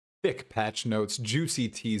Thick patch notes, juicy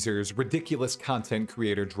teasers, ridiculous content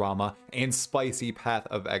creator drama, and spicy Path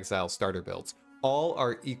of Exile starter builds all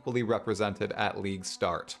are equally represented at League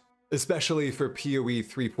start. Especially for PoE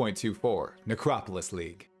 3.24, Necropolis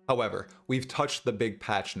League. However, we've touched the big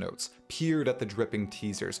patch notes, peered at the dripping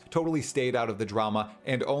teasers, totally stayed out of the drama,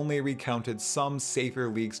 and only recounted some safer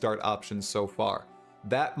League start options so far.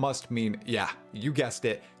 That must mean, yeah, you guessed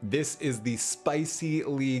it, this is the Spicy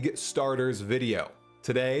League Starters video.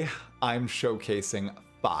 Today, I'm showcasing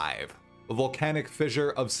 5. Volcanic Fissure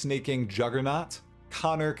of Snaking Juggernaut,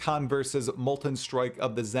 Connor Converse's Molten Strike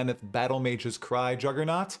of the Zenith Battle Mage's Cry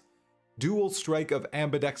Juggernaut, Dual Strike of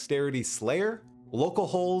Ambidexterity Slayer, Local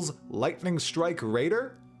Hole's Lightning Strike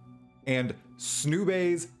Raider, and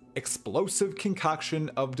Snoobay's Explosive Concoction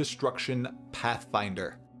of Destruction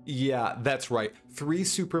Pathfinder. Yeah, that's right, 3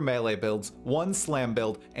 super melee builds, 1 slam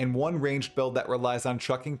build, and 1 ranged build that relies on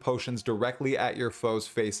chucking potions directly at your foes'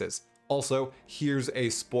 faces. Also, here's a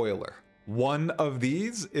spoiler. One of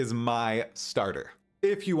these is my starter.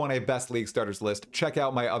 If you want a best League starters list, check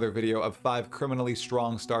out my other video of 5 criminally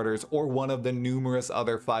strong starters or one of the numerous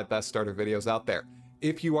other 5 best starter videos out there.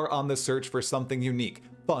 If you are on the search for something unique,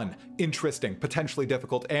 fun, interesting, potentially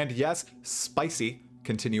difficult, and yes, spicy,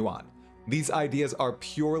 continue on. These ideas are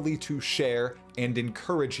purely to share and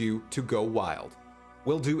encourage you to go wild.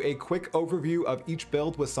 We'll do a quick overview of each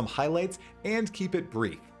build with some highlights and keep it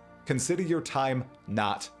brief. Consider your time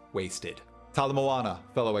not wasted. Tala Moana,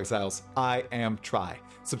 fellow exiles, I am Try.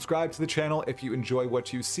 Subscribe to the channel if you enjoy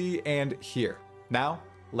what you see and hear. Now,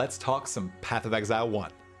 let's talk some Path of Exile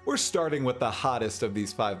 1. We're starting with the hottest of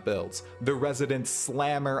these 5 builds, the resident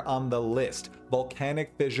slammer on the list,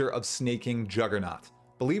 Volcanic Fissure of Snaking Juggernaut.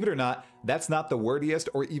 Believe it or not, that's not the wordiest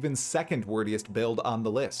or even second wordiest build on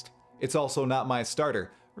the list. It's also not my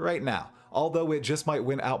starter right now, although it just might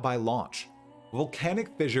win out by launch. Volcanic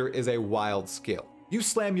Fissure is a wild skill. You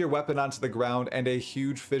slam your weapon onto the ground and a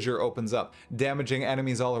huge fissure opens up, damaging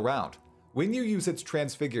enemies all around. When you use its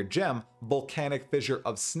transfigured gem, Volcanic Fissure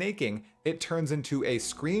of Snaking, it turns into a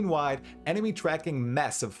screen-wide, enemy-tracking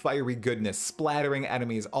mess of fiery goodness, splattering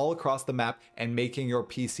enemies all across the map and making your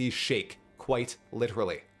PC shake. Quite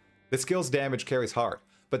literally. The skill's damage carries hard,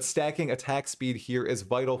 but stacking attack speed here is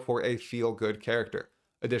vital for a feel-good character.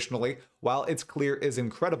 Additionally, while its clear is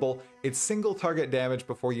incredible, its single target damage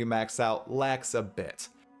before you max out lacks a bit.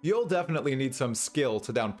 You'll definitely need some skill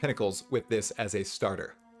to down pinnacles with this as a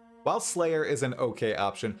starter. While Slayer is an okay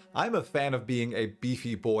option, I'm a fan of being a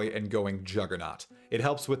beefy boy and going Juggernaut. It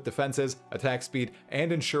helps with defenses, attack speed,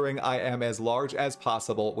 and ensuring I am as large as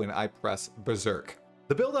possible when I press Berserk.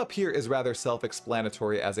 The build up here is rather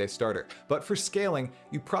self-explanatory as a starter, but for scaling,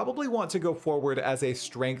 you probably want to go forward as a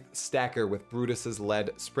strength stacker with Brutus's lead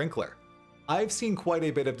sprinkler. I've seen quite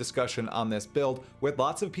a bit of discussion on this build, with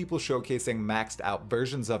lots of people showcasing maxed out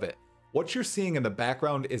versions of it. What you're seeing in the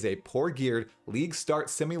background is a poor geared League start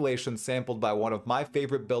simulation sampled by one of my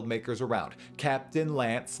favorite build makers around, Captain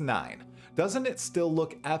Lance 9. Doesn't it still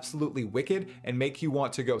look absolutely wicked and make you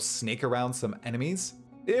want to go snake around some enemies?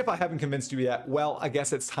 If I haven't convinced you yet, well, I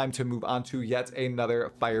guess it's time to move on to yet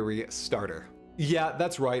another fiery starter. Yeah,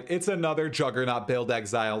 that's right, it's another Juggernaut build,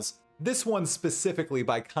 exiles. This one specifically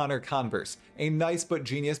by Connor Converse, a nice but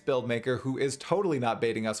genius build maker who is totally not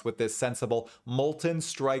baiting us with this sensible Molten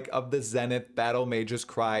Strike of the Zenith Battle Mage's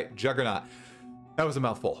Cry Juggernaut. That was a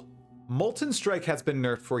mouthful. Molten Strike has been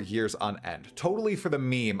nerfed for years on end, totally for the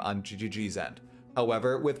meme on GGG's end.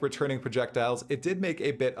 However, with returning projectiles, it did make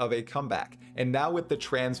a bit of a comeback, and now with the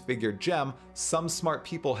transfigured gem, some smart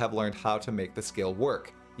people have learned how to make the skill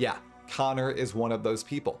work. Yeah, Connor is one of those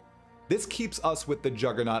people. This keeps us with the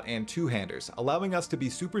Juggernaut and two-handers, allowing us to be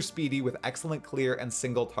super speedy with excellent clear and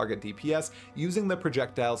single target DPS using the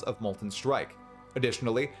projectiles of Molten Strike.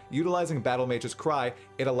 Additionally, utilizing Battle Mage's Cry,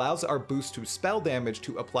 it allows our boost to spell damage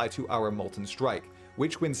to apply to our Molten Strike,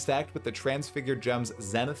 which when stacked with the Transfigured Gem's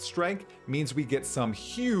Zenith Strike means we get some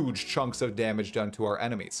huge chunks of damage done to our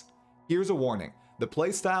enemies. Here's a warning, the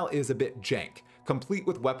playstyle is a bit jank, complete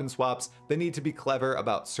with weapon swaps, the need to be clever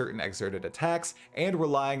about certain exerted attacks, and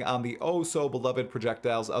relying on the oh-so-beloved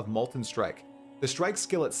projectiles of Molten Strike. The strike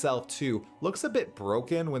skill itself, too, looks a bit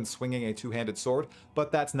broken when swinging a two-handed sword,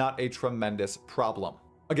 but that's not a tremendous problem.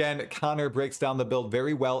 Again, Connor breaks down the build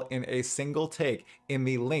very well in a single take in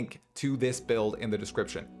the link to this build in the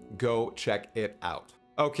description. Go check it out.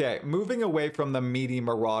 Okay, moving away from the meaty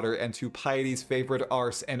Marauder and to Piety's favorite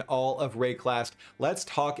arse and all of Rayclast, let's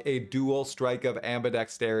talk a dual strike of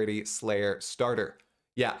ambidexterity Slayer starter.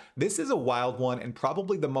 Yeah, this is a wild one and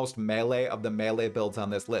probably the most melee of the melee builds on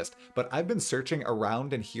this list, but I've been searching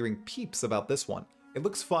around and hearing peeps about this one. It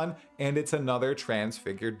looks fun, and it's another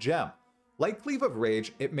transfigured gem. Like Cleave of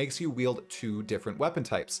Rage, it makes you wield 2 different weapon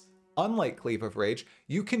types. Unlike Cleave of Rage,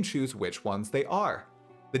 you can choose which ones they are.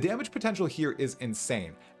 The damage potential here is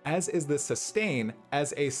insane, as is the sustain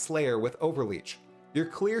as a Slayer with Overleech. Your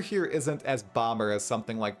clear here isn't as bomber as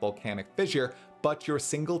something like Volcanic Fissure, but your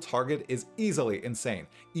single target is easily insane,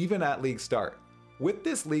 even at League start. With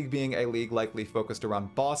this league being a league likely focused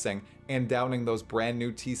around bossing and downing those brand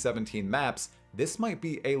new T17 maps, this might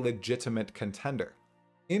be a legitimate contender.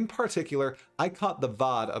 In particular, I caught the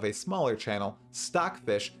VOD of a smaller channel,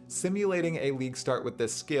 Stockfish, simulating a league start with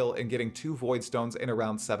this skill and getting 2 Void Stones in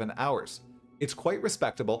around 7 hours. It's quite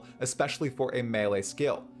respectable, especially for a melee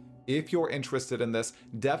skill. If you're interested in this,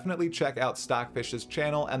 definitely check out Stockfish's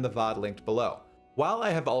channel and the VOD linked below. While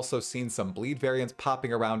I have also seen some bleed variants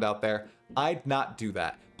popping around out there, I'd not do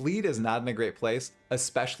that. Bleed is not in a great place,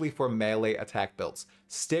 especially for melee attack builds.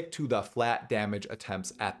 Stick to the flat damage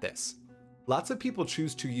attempts at this. Lots of people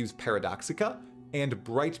choose to use Paradoxica and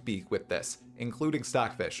Brightbeak with this, including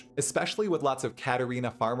Stockfish. Especially with lots of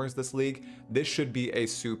Katarina farmers this league, this should be a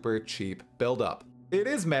super cheap build-up. It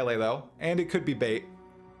is melee though, and it could be bait.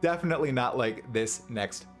 Definitely not like this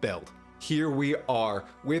next build. Here we are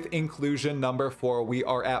with inclusion number 4. We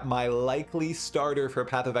are at my likely starter for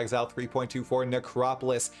Path of Exile 3.24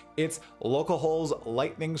 Necropolis. It's Localhol's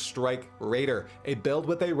Lightning Strike Raider, a build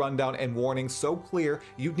with a rundown and warning so clear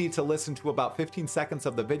you'd need to listen to about 15 seconds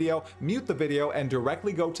of the video, mute the video, and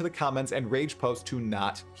directly go to the comments and rage post to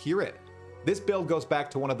not hear it. This build goes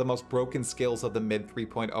back to one of the most broken skills of the mid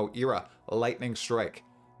 3.0 era, Lightning Strike.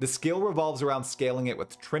 The skill revolves around scaling it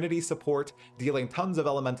with Trinity support, dealing tons of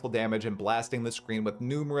elemental damage and blasting the screen with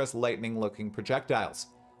numerous lightning-looking projectiles.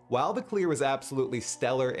 While the clear is absolutely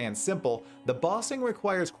stellar and simple, the bossing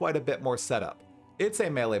requires quite a bit more setup. It's a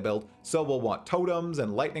melee build, so we'll want totems,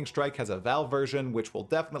 and Lightning Strike has a Valve version, which will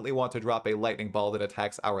definitely want to drop a lightning ball that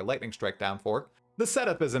attacks our Lightning Strike down for. The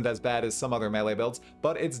setup isn't as bad as some other melee builds,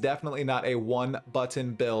 but it's definitely not a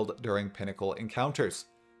one-button build during pinnacle encounters.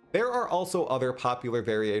 There are also other popular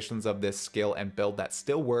variations of this skill and build that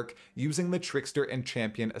still work using the Trickster and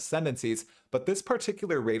Champion ascendancies, but this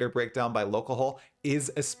particular Raider breakdown by Localhol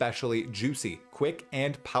is especially juicy, quick,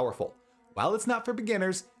 and powerful. While it's not for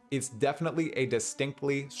beginners, it's definitely a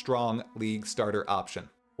distinctly strong league starter option.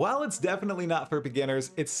 While it's definitely not for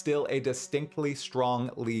beginners, it's still a distinctly strong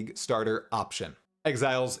league starter option.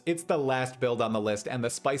 Exiles, it's the last build on the list and the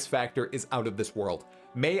spice factor is out of this world.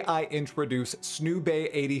 May I introduce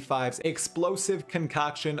Snoobe85's Explosive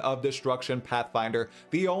Concoction of Destruction Pathfinder,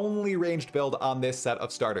 the only ranged build on this set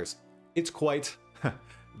of starters. It's quite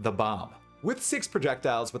the bomb. With 6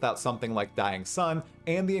 projectiles without something like Dying Sun,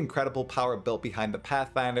 and the incredible power built behind the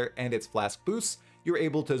Pathfinder and its flask boosts, you're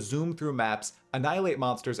able to zoom through maps, annihilate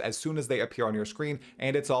monsters as soon as they appear on your screen,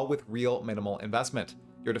 and it's all with real minimal investment.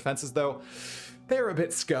 Your defenses though, they're a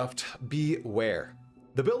bit scuffed. Beware.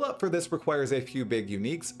 The build-up for this requires a few big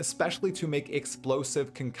uniques, especially to make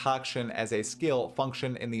Explosive Concoction as a skill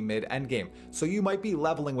function in the mid-endgame, so you might be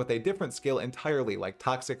leveling with a different skill entirely like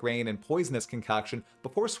Toxic Rain and Poisonous Concoction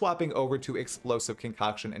before swapping over to Explosive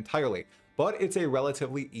Concoction entirely, but it's a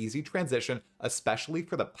relatively easy transition, especially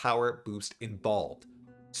for the power boost involved.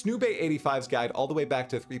 Snoobe85's guide all the way back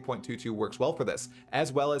to 3.22 works well for this,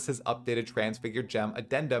 as well as his updated Transfigured Gem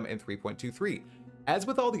addendum in 3.23. As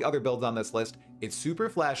with all the other builds on this list, it's super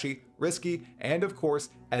flashy, risky, and of course,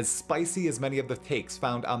 as spicy as many of the takes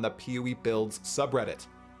found on the PoE Builds subreddit.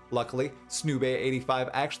 Luckily,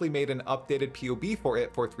 Snoobe85 actually made an updated POB for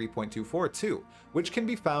it for 3.24 too, which can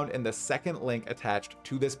be found in the second link attached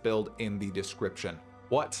to this build in the description.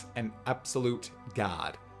 What an absolute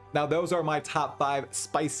god. Now those are my top 5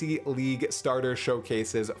 spicy league starter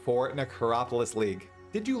showcases for Necropolis League.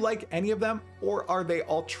 Did you like any of them, or are they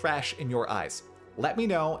all trash in your eyes? Let me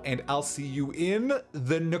know, and I'll see you in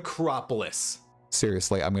the Necropolis.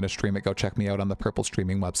 Seriously, I'm gonna stream it. Go check me out on the Purple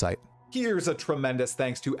Streaming website. Here's a tremendous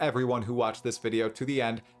thanks to everyone who watched this video to the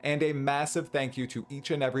end, and a massive thank you to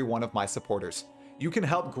each and every one of my supporters. You can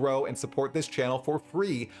help grow and support this channel for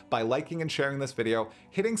free by liking and sharing this video,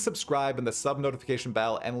 hitting subscribe and the sub notification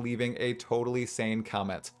bell, and leaving a totally sane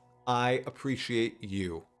comment. I appreciate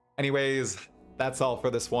you. Anyways, that's all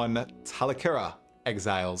for this one. Talkative,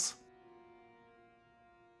 Exiles.